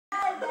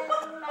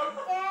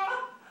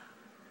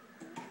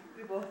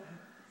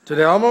Did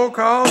Elmo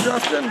call,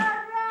 Justin?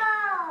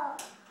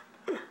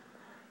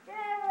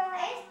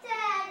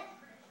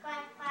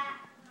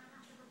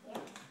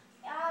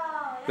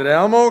 Did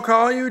Elmo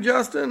call you,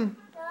 Justin?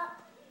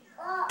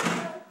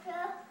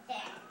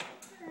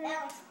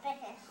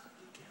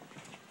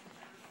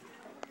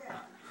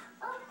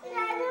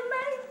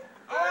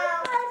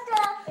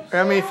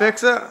 Let me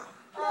fix it?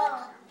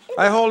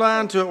 I hold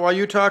on to it while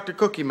you talk to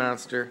Cookie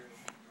Monster.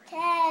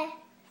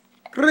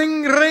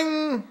 Ring,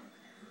 ring.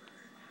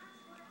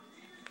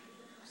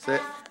 Say.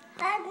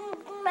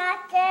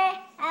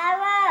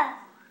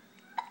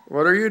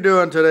 What are you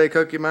doing today,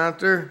 Cookie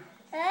Monster?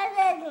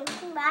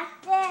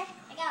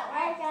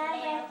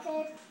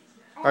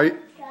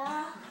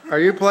 Are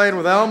you playing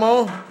with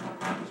Elmo?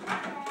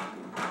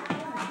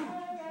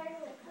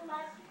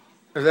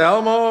 Is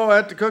Elmo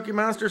at the Cookie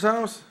Monster's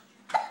house?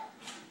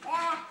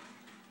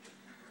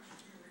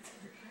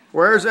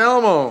 Where's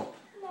Elmo?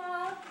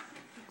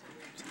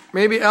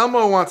 Maybe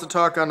Elmo wants to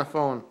talk on the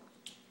phone.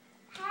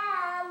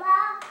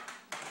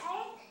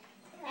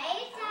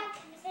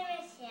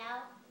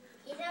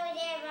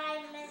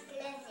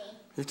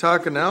 He's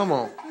talking to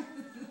Elmo.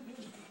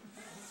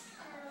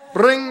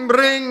 Bring,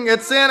 bring,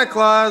 it's Santa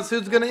Claus.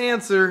 Who's going to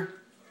answer?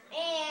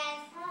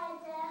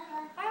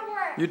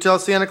 You tell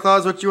Santa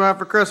Claus what you want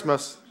for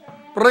Christmas.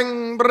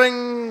 Bring,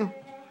 bring.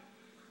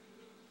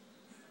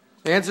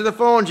 Answer the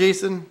phone,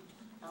 Jason.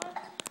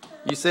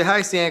 You say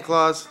hi, Santa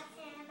Claus.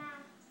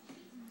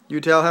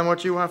 You tell him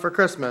what you want for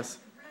Christmas.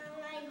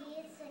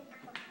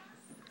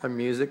 A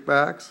music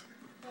box?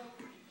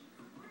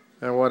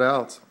 And what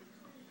else?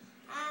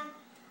 A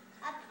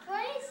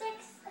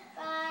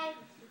 26.5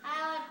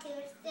 hour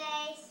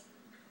Tuesdays.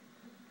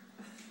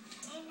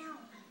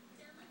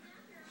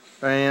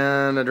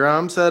 And a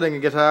drum set and a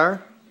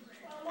guitar?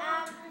 Oh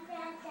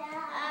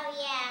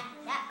yeah,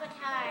 that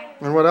guitar.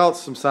 And what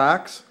else? Some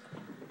socks?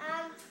 No,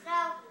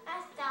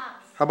 that's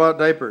socks. How about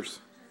diapers?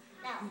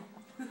 No,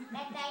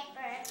 not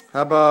diapers.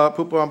 How about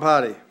poo-poo and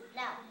potty?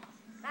 No,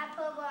 not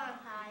poo-poo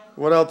and potty.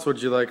 What else would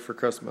you like for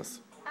Christmas?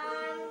 A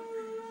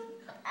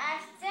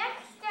 6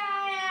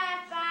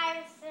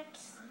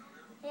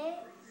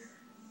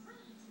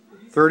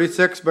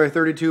 36 by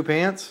 32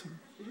 pants?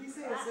 Did he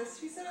say a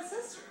sister? He said a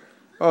sister.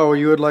 Oh,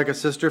 you would like a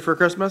sister for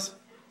Christmas?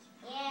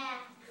 Yeah.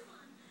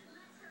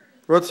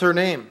 What's her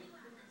name?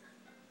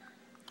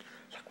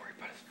 Look where he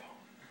put his phone.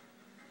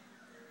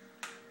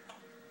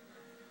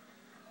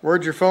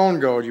 Where'd your phone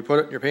go? Did you put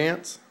it in your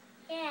pants?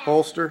 Yeah.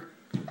 Holster?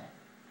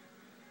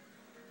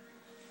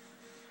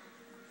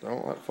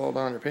 Don't let it fall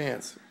down your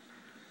pants.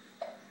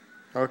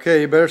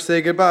 Okay, you better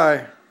say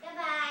goodbye.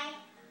 Goodbye.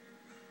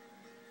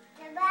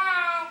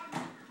 Goodbye.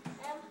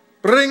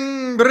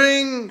 Bring,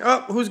 bring.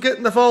 Oh, who's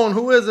getting the phone?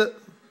 Who is it?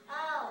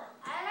 Oh,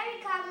 I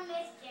already called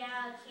Miss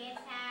Gerald. She said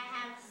I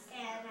have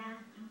Santa.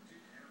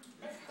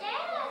 Miss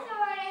Gerald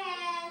already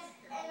has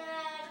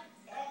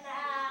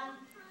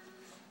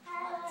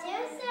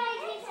Tuesday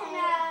he's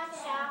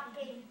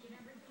shopping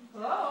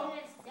Oh. in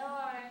the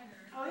store.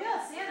 Oh yeah,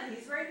 Santa.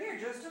 He's right here.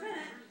 Just a minute.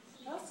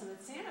 Justin,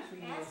 it's Santa for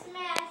you. That's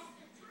Miss.